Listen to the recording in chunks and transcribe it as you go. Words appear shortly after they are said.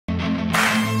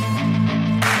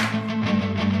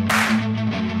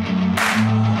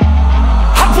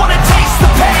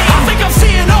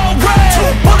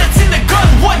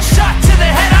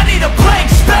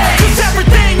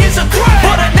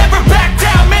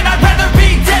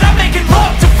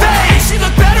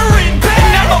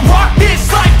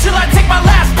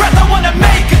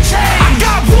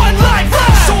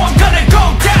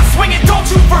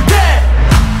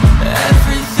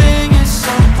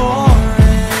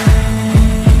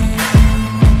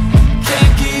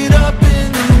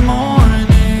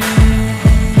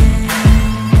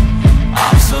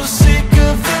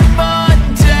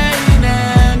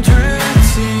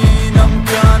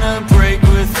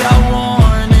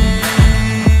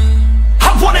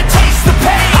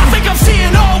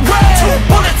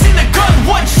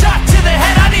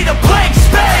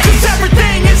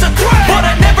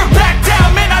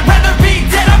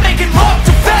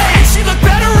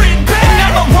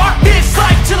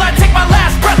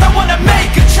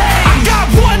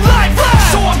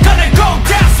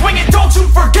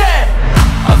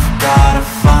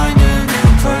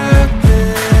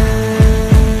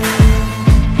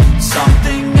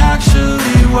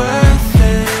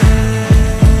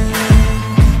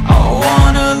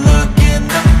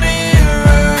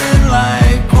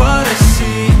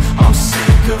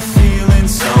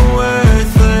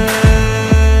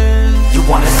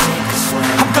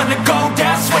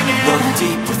Look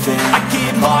deep within, I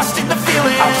get lost in the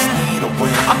feeling, I just need a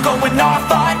win. I'm going off,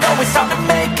 I know it's time to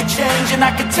make a change, and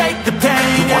I can take the pain.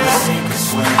 You wanna sink or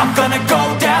swim, I'm gonna go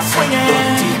down swinging. look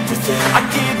deep within, I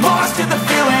get lost in the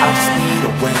feeling, I just need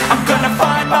a win. I'm gonna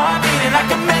find